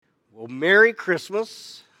Well, Merry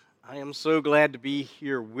Christmas. I am so glad to be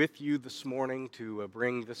here with you this morning to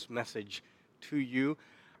bring this message to you.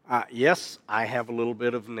 Yes, I have a little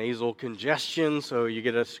bit of nasal congestion, so you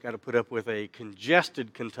got to put up with a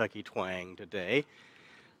congested Kentucky twang today.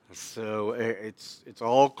 So it's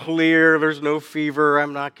all clear. There's no fever.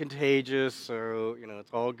 I'm not contagious, so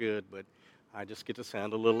it's all good. But I just get to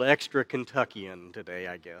sound a little extra Kentuckian today,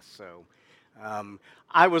 I guess. So.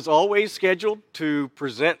 I was always scheduled to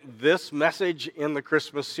present this message in the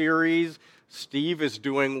Christmas series. Steve is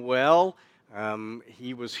doing well.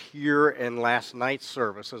 He was here in last night's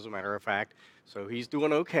service, as a matter of fact, so he's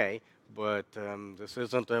doing okay. But this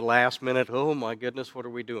isn't a last minute, oh my goodness, what are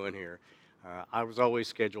we doing here? I was always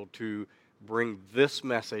scheduled to bring this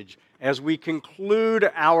message as we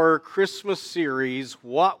conclude our Christmas series,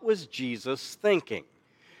 What Was Jesus Thinking?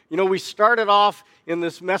 We started off in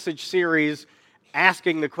this message series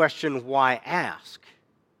asking the question, why ask?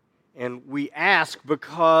 And we ask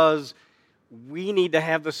because we need to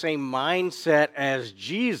have the same mindset as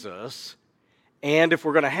Jesus. And if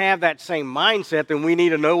we're going to have that same mindset, then we need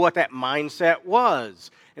to know what that mindset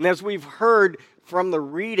was. And as we've heard from the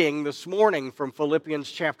reading this morning from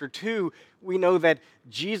Philippians chapter 2, we know that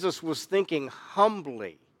Jesus was thinking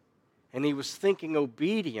humbly and he was thinking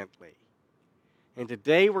obediently. And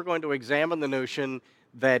today we're going to examine the notion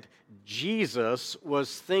that Jesus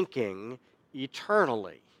was thinking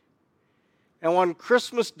eternally. Now, on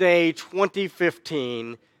Christmas Day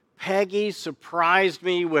 2015, Peggy surprised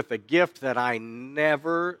me with a gift that I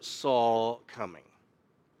never saw coming.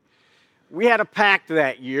 We had a pact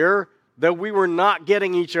that year that we were not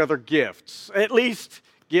getting each other gifts, at least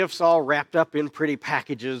gifts all wrapped up in pretty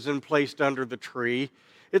packages and placed under the tree.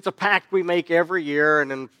 It's a pact we make every year,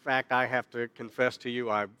 and in fact, I have to confess to you,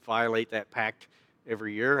 I violate that pact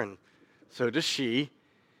every year, and so does she.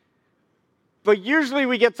 But usually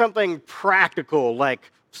we get something practical,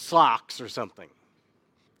 like socks or something.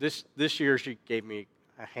 This year she gave me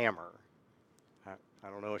a hammer. I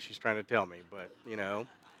don't know what she's trying to tell me, but,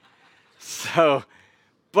 So,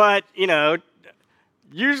 but,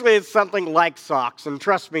 usually it's something like socks, and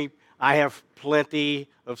trust me, I have plenty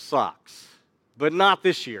of socks. But not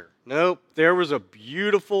this year. Nope, there was a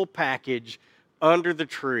beautiful package under the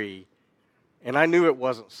tree, and I knew it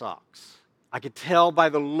wasn't socks. I could tell by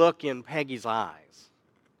the look in Peggy's eyes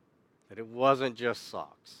that it wasn't just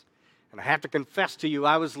socks. And I have to confess to you,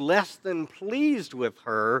 I was less than pleased with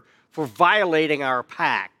her for violating our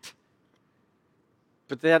pact.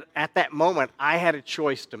 But that at that moment, I had a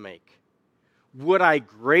choice to make. Would I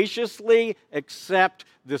graciously accept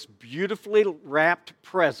this beautifully wrapped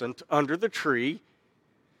present under the tree,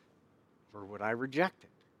 or would I reject it?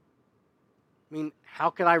 I mean, how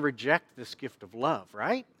could I reject this gift of love,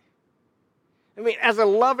 right? I mean, as a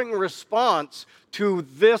loving response to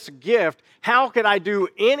this gift, how could I do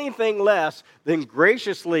anything less than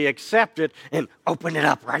graciously accept it and open it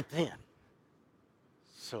up right then?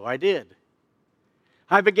 So I did.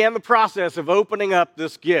 I began the process of opening up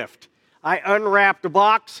this gift. I unwrapped a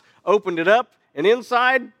box, opened it up, and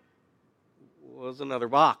inside was another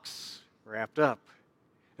box wrapped up.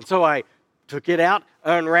 And so I took it out,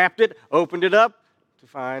 unwrapped it, opened it up to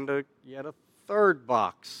find yet a third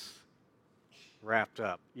box wrapped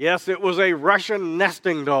up. Yes, it was a Russian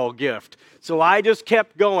nesting doll gift. So I just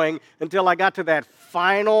kept going until I got to that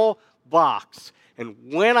final box. And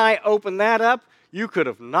when I opened that up, you could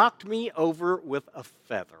have knocked me over with a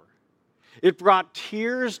feather. It brought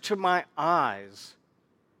tears to my eyes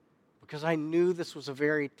because I knew this was a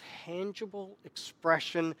very tangible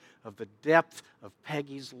expression of the depth of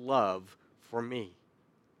Peggy's love for me.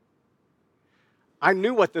 I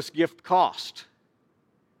knew what this gift cost.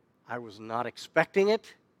 I was not expecting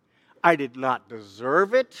it. I did not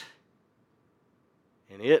deserve it.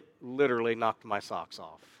 And it literally knocked my socks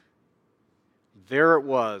off. There it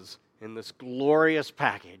was in this glorious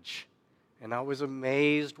package. And I was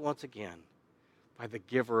amazed once again by the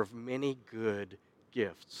giver of many good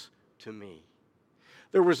gifts to me.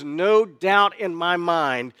 There was no doubt in my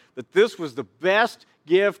mind that this was the best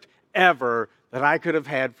gift ever that I could have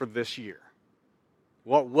had for this year.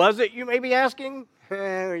 What was it, you may be asking?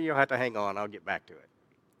 You'll have to hang on, I'll get back to it.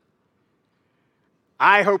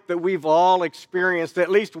 I hope that we've all experienced at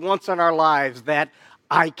least once in our lives that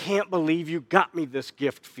I can't believe you got me this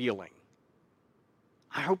gift feeling.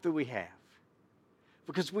 I hope that we have.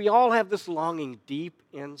 Because we all have this longing deep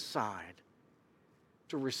inside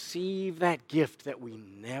to receive that gift that we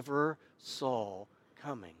never saw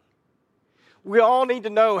coming. We all need to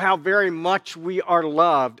know how very much we are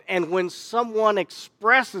loved, and when someone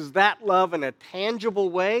expresses that love in a tangible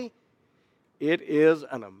way, it is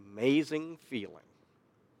an amazing feeling.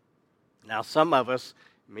 Now, some of us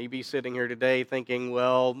may be sitting here today thinking,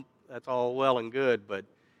 well, that's all well and good, but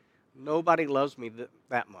nobody loves me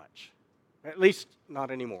that much. At least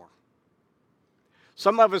not anymore.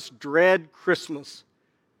 Some of us dread Christmas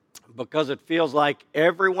because it feels like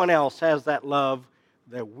everyone else has that love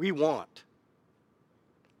that we want,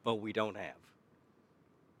 but we don't have.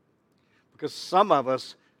 Because some of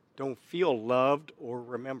us don't feel loved or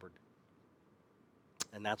remembered.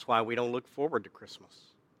 And that's why we don't look forward to Christmas.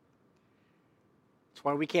 That's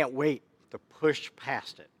why we can't wait to push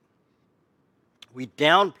past it. We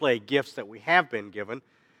downplay gifts that we have been given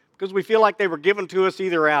because we feel like they were given to us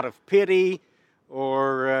either out of pity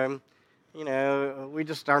or, we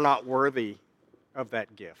just are not worthy of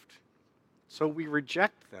that gift. So we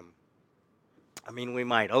reject them. I mean, we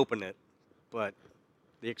might open it, but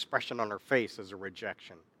the expression on our face is a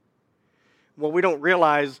rejection. What we don't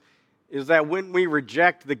realize is that when we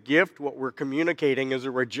reject the gift, what we're communicating is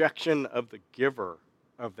a rejection of the giver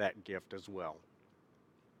of that gift as well.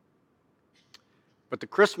 But the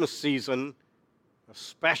Christmas season,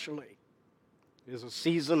 especially, is a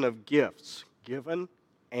season of gifts given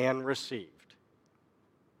and received.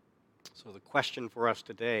 So the question for us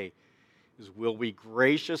today is, will we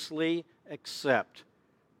graciously accept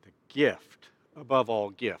the gift above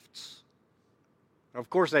all gifts? Now, of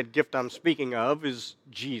course, that gift I'm speaking of is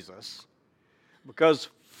Jesus, because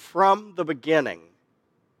from the beginning,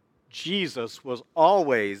 Jesus was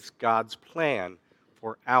always God's plan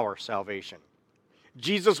for our salvation.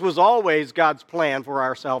 Jesus was always God's plan for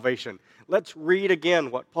our salvation. Let's read again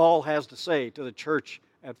what Paul has to say to the church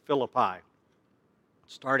at Philippi,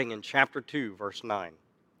 starting in chapter 2, verse 9.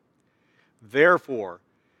 Therefore,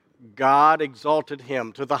 God exalted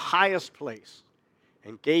him to the highest place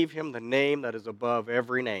and gave him the name that is above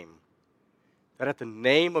every name, that at the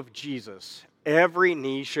name of Jesus every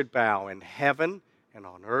knee should bow in heaven and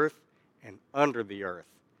on earth and under the earth,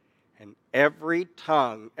 and every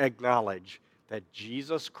tongue acknowledge that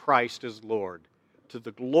Jesus Christ is Lord, to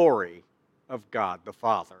the glory of God the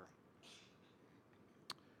Father.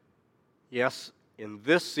 Yes, in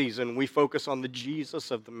this season we focus on the Jesus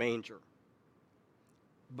of the manger.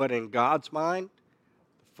 But in God's mind,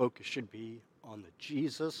 the focus should be on the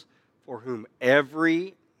Jesus for whom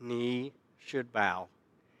every knee should bow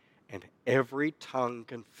and every tongue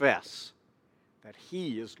confess that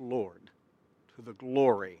he is Lord, to the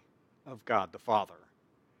glory of God the Father.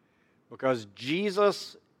 Because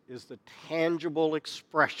Jesus is the tangible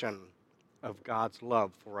expression of God's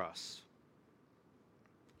love for us.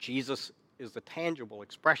 Jesus is the tangible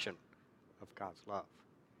expression of God's love.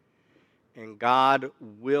 And God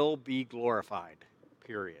will be glorified,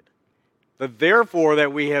 period. The therefore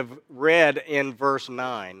that we have read in verse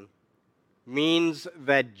 9 means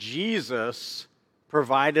that Jesus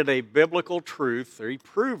provided a biblical truth, or he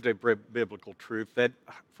proved a biblical truth that,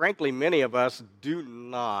 frankly, many of us do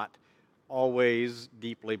not always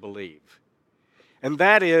deeply believe. And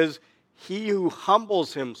that is, he who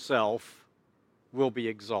humbles himself will be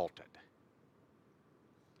exalted.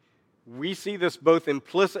 We see this both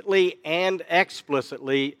implicitly and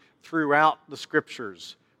explicitly throughout the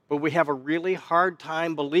Scriptures, but we have a really hard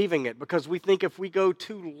time believing it because we think if we go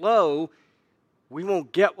too low, we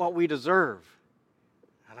won't get what we deserve.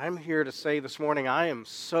 And I'm here to say this morning, I am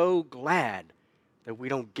so glad that we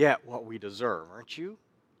don't get what we deserve, aren't you?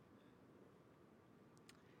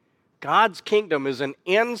 God's kingdom is an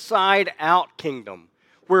inside-out kingdom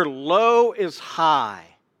where low is high,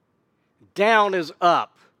 down is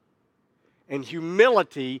up, and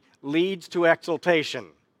humility leads to exaltation.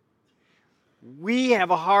 We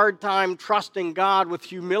have a hard time trusting God with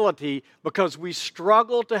humility because we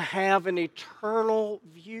struggle to have an eternal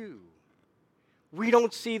view. We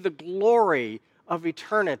don't see the glory of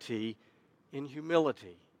eternity in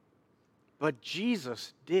humility. But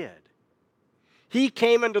Jesus did. He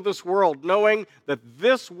came into this world knowing that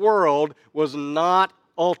this world was not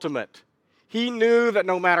ultimate. He knew that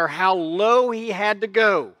no matter how low he had to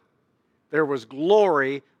go, there was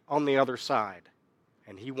glory on the other side.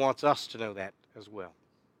 And he wants us to know that as well.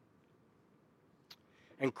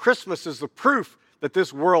 And Christmas is the proof that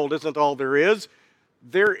this world isn't all there is.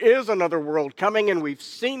 There is another world coming, and we've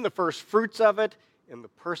seen the first fruits of it in the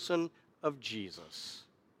person of Jesus.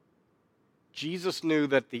 Jesus knew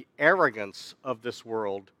that the arrogance of this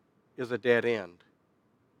world is a dead end,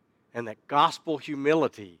 and that gospel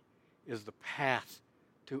humility is the path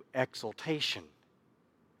to exaltation.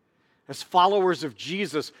 As followers of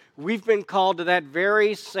Jesus, we've been called to that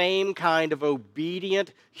very same kind of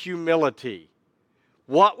obedient humility.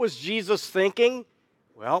 What was Jesus thinking?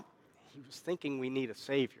 Well, he was thinking we need a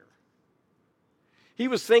Savior. He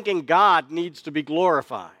was thinking God needs to be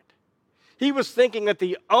glorified. He was thinking that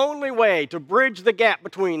the only way to bridge the gap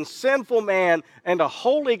between sinful man and a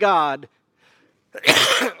holy God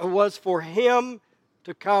was for him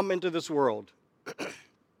to come into this world,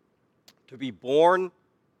 to be born,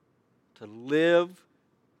 to live,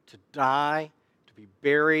 to die, to be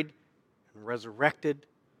buried and resurrected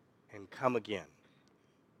and come again.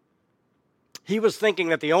 He was thinking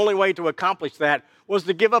that the only way to accomplish that was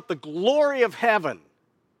to give up the glory of heaven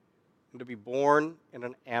and to be born in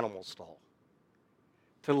an animal stall.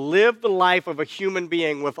 To live the life of a human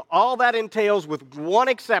being with all that entails, with one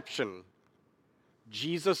exception: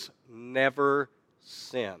 Jesus never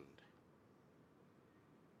sinned.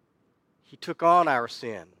 He took on our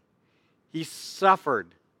sin. He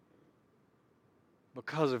suffered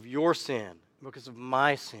because of your sin, because of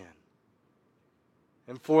my sin.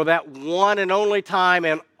 And for that one and only time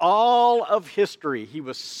in all of history, he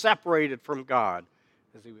was separated from God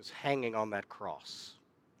as he was hanging on that cross.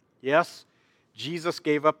 Yes, Jesus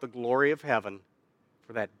gave up the glory of heaven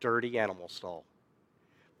for that dirty animal stall.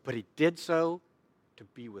 But he did so to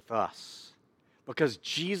be with us, because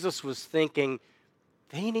Jesus was thinking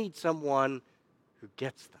they need someone who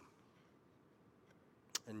gets them.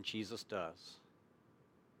 And Jesus does.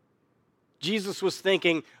 Jesus was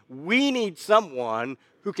thinking we need someone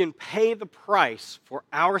who can pay the price for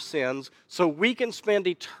our sins so we can spend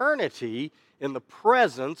eternity in the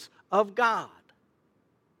presence of God.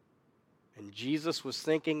 And Jesus was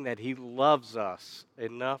thinking that he loves us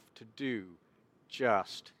enough to do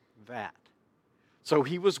just that. So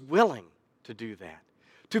he was willing to do that,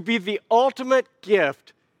 to be the ultimate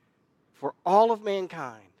gift for all of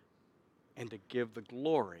mankind and to give the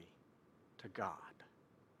glory to God.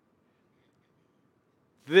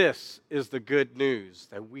 This is the good news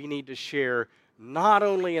that we need to share not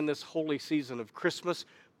only in this holy season of Christmas,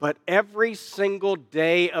 but every single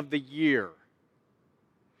day of the year.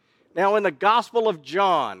 Now, in the Gospel of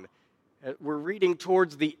John, we're reading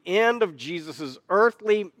towards the end of Jesus'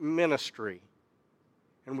 earthly ministry,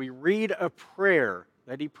 and we read a prayer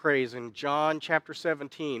that he prays in John chapter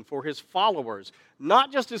 17 for his followers,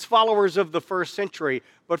 not just his followers of the first century,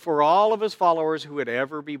 but for all of his followers who would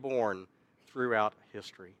ever be born throughout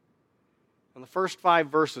history. In the first 5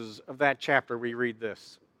 verses of that chapter, we read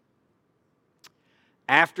this: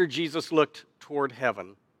 After Jesus looked toward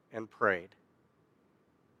heaven and prayed,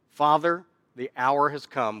 Father, the hour has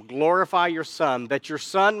come. Glorify your Son, that your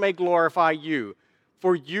Son may glorify you.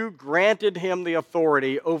 For you granted him the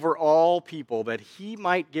authority over all people, that he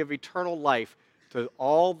might give eternal life to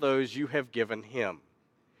all those you have given him.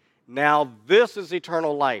 Now this is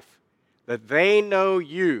eternal life, that they know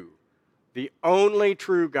you, the only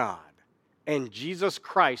true God, and Jesus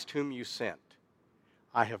Christ whom you sent.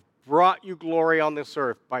 I have brought you glory on this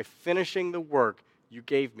earth by finishing the work you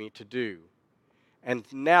gave me to do. And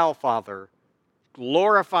now, Father,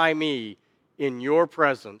 glorify me in your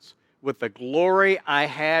presence with the glory I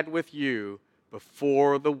had with you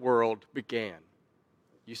before the world began.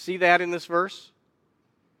 You see that in this verse?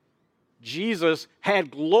 Jesus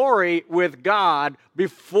had glory with God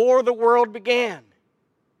before the world began.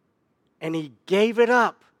 And he gave it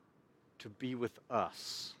up to be with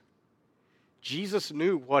us. Jesus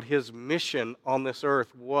knew what his mission on this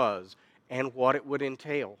earth was and what it would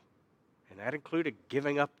entail. And that included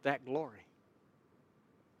giving up that glory.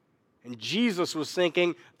 And Jesus was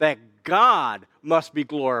thinking that God must be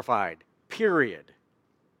glorified, period.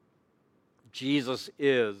 Jesus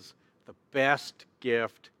is the best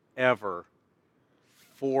gift ever,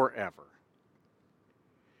 forever.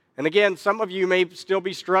 And again, some of you may still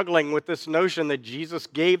be struggling with this notion that Jesus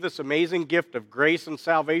gave this amazing gift of grace and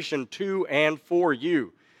salvation to and for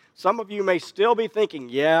you. Some of you may still be thinking,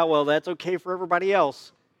 yeah, well, that's okay for everybody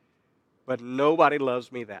else, but nobody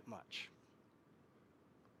loves me that much.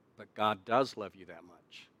 But God does love you that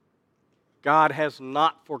much. God has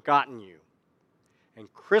not forgotten you.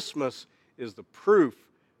 And Christmas is the proof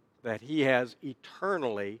that he has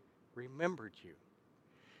eternally remembered you.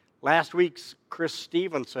 Last week's Chris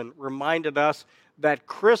Stevenson reminded us that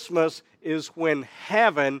Christmas is when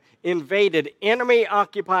heaven invaded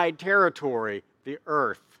enemy-occupied territory, the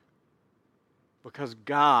earth, because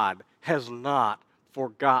God has not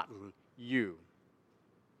forgotten you.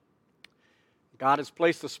 God has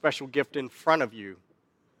placed a special gift in front of you,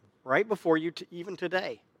 right before you even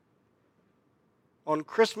today. On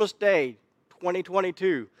Christmas Day,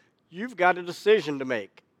 2022, you've got a decision to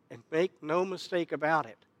make, and make no mistake about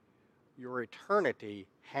it. Your eternity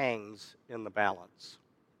hangs in the balance.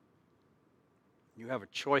 You have a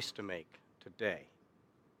choice to make today.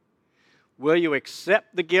 Will you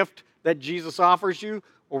accept the gift that Jesus offers you,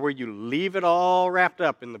 or will you leave it all wrapped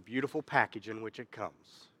up in the beautiful package in which it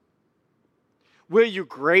comes? Will you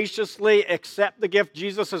graciously accept the gift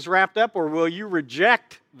Jesus has wrapped up, or will you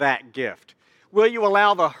reject that gift? Will you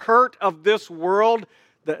allow the hurt of this world,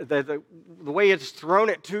 the way it's thrown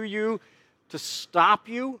it to you, to stop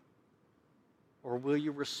you? Or will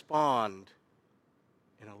you respond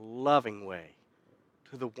in a loving way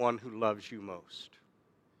to the one who loves you most?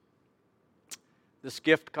 This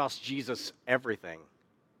gift cost Jesus everything,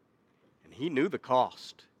 and he knew the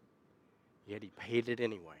cost, yet he paid it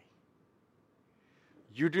anyway.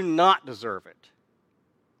 You do not deserve it,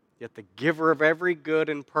 yet the giver of every good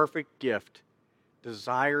and perfect gift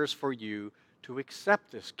desires for you to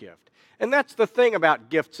accept this gift. And that's the thing about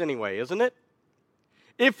gifts anyway, isn't it?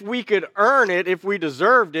 If we could earn it, if we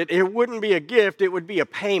deserved it, it wouldn't be a gift, it would be a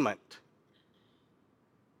payment.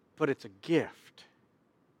 But it's a gift.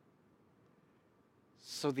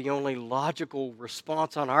 So the only logical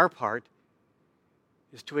response on our part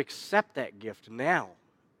is to accept that gift now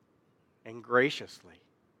and graciously.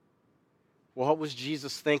 What was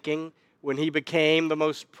Jesus thinking when he became the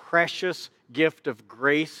most precious gift of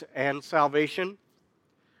grace and salvation?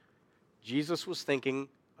 Jesus was thinking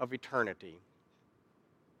of eternity,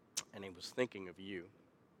 and he was thinking of you.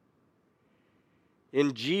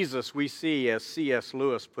 In Jesus, we see, as C.S.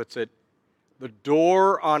 Lewis puts it, the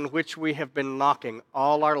door on which we have been knocking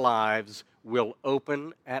all our lives will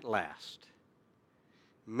open at last.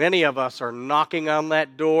 Many of us are knocking on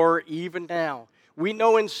that door even now. We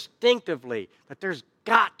know instinctively that there's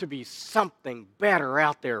got to be something better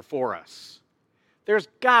out there for us. There's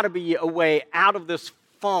got to be a way out of this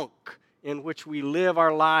funk in which we live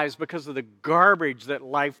our lives because of the garbage that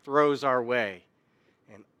life throws our way.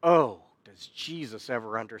 And oh, does Jesus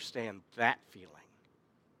ever understand that feeling?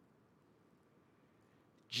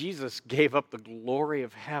 Jesus gave up the glory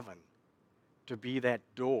of heaven to be that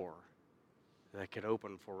door that could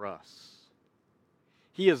open for us.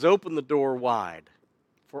 He has opened the door wide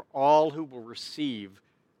for all who will receive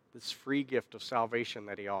this free gift of salvation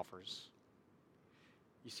that he offers.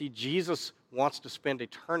 You see, Jesus wants to spend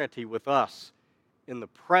eternity with us in the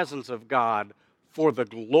presence of God for the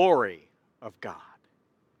glory of God.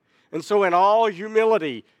 And so in all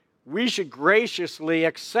humility, we should graciously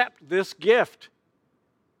accept this gift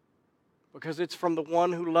because it's from the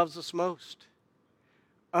one who loves us most.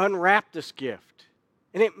 Unwrap this gift.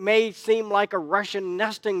 And it may seem like a Russian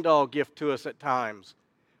nesting doll gift to us at times,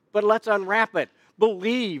 but let's unwrap it.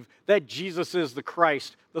 Believe that Jesus is the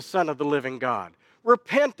Christ, the Son of the living God.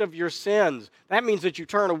 Repent of your sins. That means that you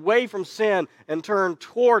turn away from sin and turn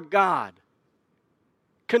toward God.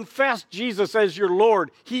 Confess Jesus as your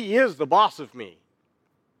Lord. He is the boss of me.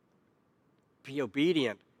 Be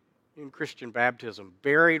obedient in Christian baptism,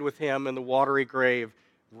 buried with him in the watery grave,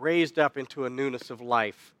 raised up into a newness of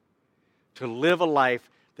life, to live a life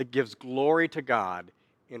that gives glory to God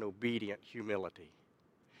in obedient humility.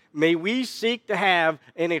 May we seek to have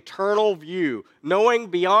an eternal view, knowing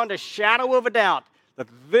beyond a shadow of a doubt that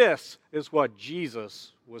this is what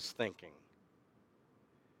Jesus was thinking.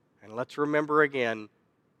 And let's remember again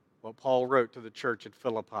what Paul wrote to the church at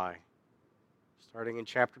Philippi, starting in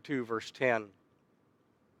chapter 2, verse 10.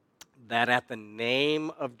 That at the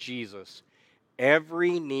name of Jesus,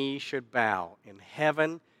 every knee should bow in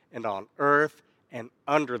heaven and on earth and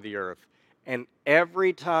under the earth, and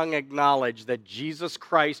every tongue acknowledge that Jesus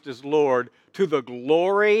Christ is Lord, to the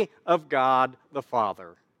glory of God the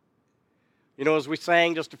Father. You know, as we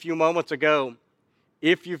sang just a few moments ago,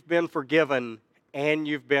 if you've been forgiven and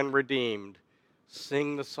you've been redeemed,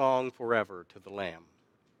 sing the song forever to the Lamb.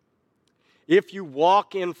 If you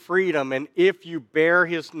walk in freedom and if you bear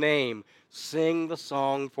his name, sing the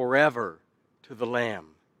song forever to the Lamb.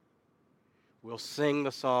 We'll sing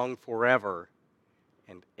the song forever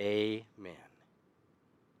and amen.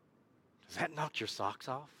 Does that knock your socks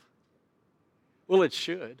off? Well, it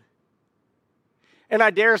should. And I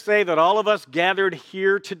dare say that all of us gathered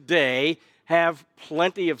here today have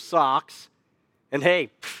plenty of socks. And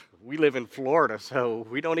hey, we live in Florida, so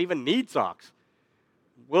we don't even need socks.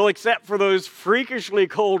 Well, except for those freakishly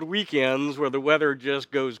cold weekends where the weather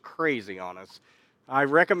just goes crazy on us, I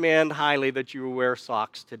recommend highly that you wear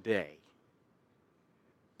socks today.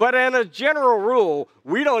 But in a general rule,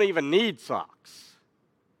 we don't even need socks.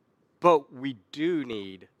 But we do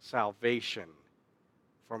need salvation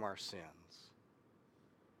from our sins.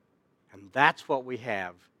 And that's what we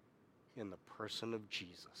have in the person of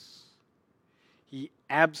Jesus. He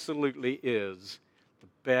absolutely is the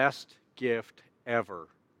best gift ever,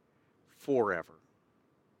 forever.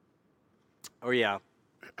 Oh yeah,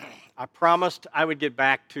 I promised I would get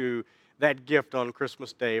back to that gift on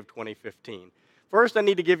Christmas Day of 2015. First, I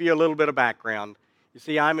need to give you a little bit of background. You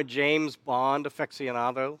see, I'm a James Bond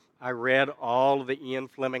aficionado. I read all of the Ian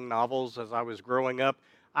Fleming novels as I was growing up.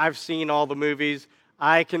 I've seen all the movies.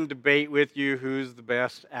 I can debate with you who's the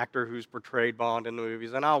best actor who's portrayed Bond in the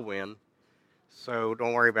movies, and I'll win. So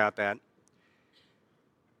don't worry about that.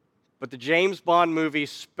 But the James Bond movie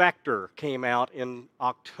Spectre came out in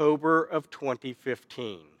October of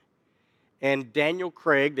 2015. And Daniel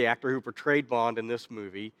Craig, the actor who portrayed Bond in this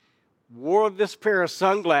movie, wore this pair of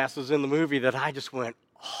sunglasses in the movie that I just went,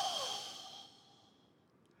 oh,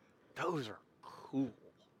 those are cool.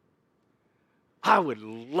 I would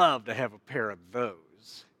love to have a pair of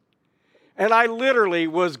those. And I literally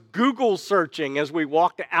was Google searching as we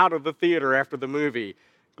walked out of the theater after the movie,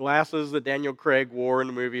 glasses that Daniel Craig wore in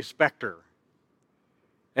the movie Spectre.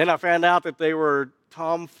 And I found out that they were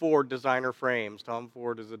Tom Ford designer frames. Tom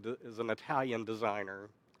Ford is an Italian designer.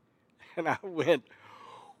 And I went,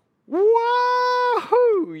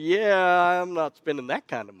 whoa, yeah, I'm not spending that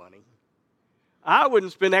kind of money. I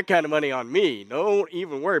wouldn't spend that kind of money on me. Don't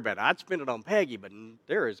even worry about it. I'd spend it on Peggy, but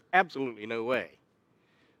there is absolutely no way.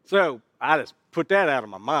 So I just put that out of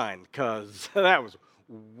my mind because that was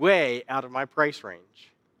way out of my price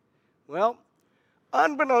range. Well,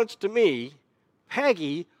 unbeknownst to me,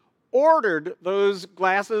 Peggy ordered those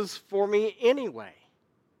glasses for me anyway.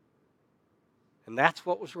 And that's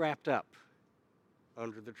what was wrapped up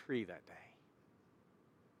under the tree that day.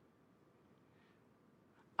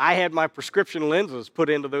 I had my prescription lenses put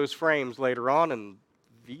into those frames later on, and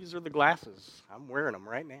these are the glasses. I'm wearing them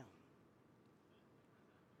right now.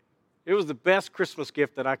 It was the best Christmas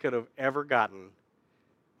gift that I could have ever gotten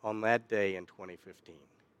on that day in 2015.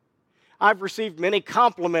 I've received many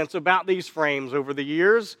compliments about these frames over the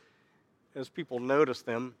years as people notice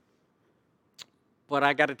them. But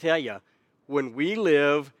I got to tell you, when we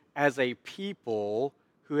live as a people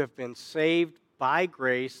who have been saved by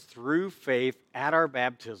grace through faith at our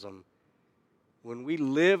baptism, when we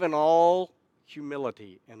live in all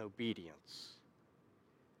humility and obedience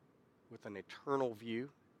with an eternal view,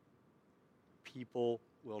 people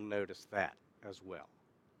will notice that as well.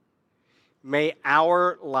 May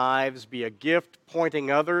our lives be a gift pointing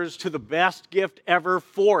others to the best gift ever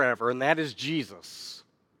forever, and that is Jesus.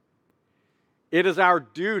 It is our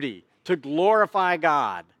duty to glorify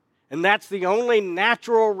God, and that's the only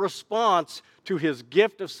natural response to his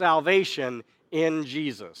gift of salvation in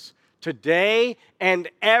Jesus. Today and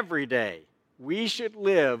every day, we should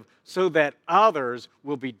live so that others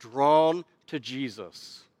will be drawn to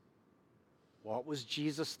Jesus. What was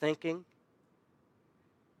Jesus thinking?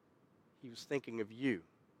 He was thinking of you.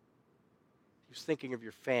 He was thinking of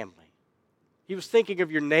your family. He was thinking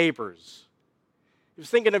of your neighbors. He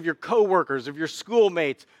was thinking of your coworkers, of your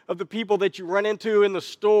schoolmates, of the people that you run into in the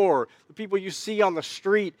store, the people you see on the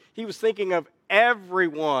street. He was thinking of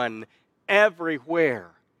everyone,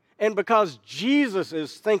 everywhere. And because Jesus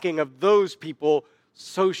is thinking of those people,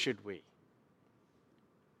 so should we.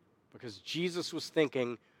 Because Jesus was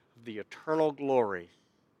thinking of the eternal glory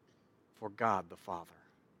for God the Father.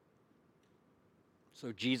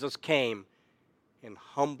 So Jesus came in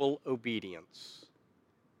humble obedience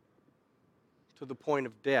to the point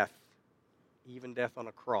of death, even death on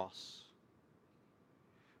a cross.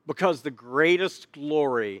 Because the greatest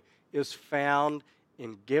glory is found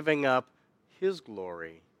in giving up his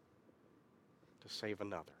glory to save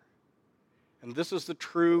another. And this is the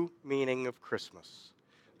true meaning of Christmas.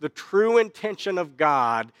 The true intention of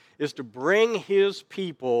God is to bring his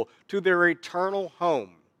people to their eternal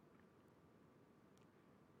home.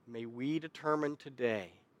 May we determine today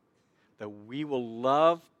that we will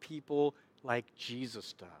love people like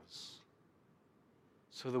Jesus does,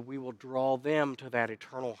 so that we will draw them to that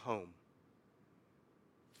eternal home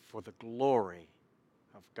for the glory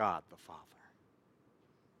of God the Father.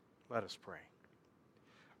 Let us pray.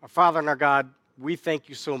 Our Father and our God, we thank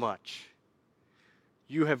you so much.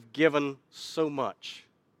 You have given so much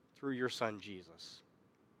through your Son, Jesus.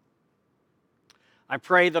 I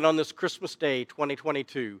pray that on this Christmas Day,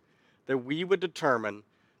 2022, that we would determine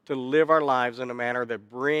to live our lives in a manner that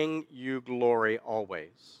bring you glory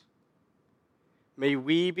always. May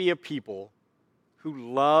we be a people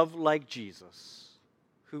who love like Jesus,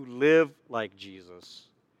 who live like Jesus,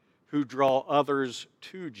 who draw others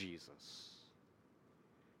to Jesus.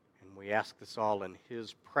 And we ask this all in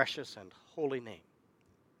his precious and holy name.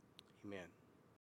 Amen.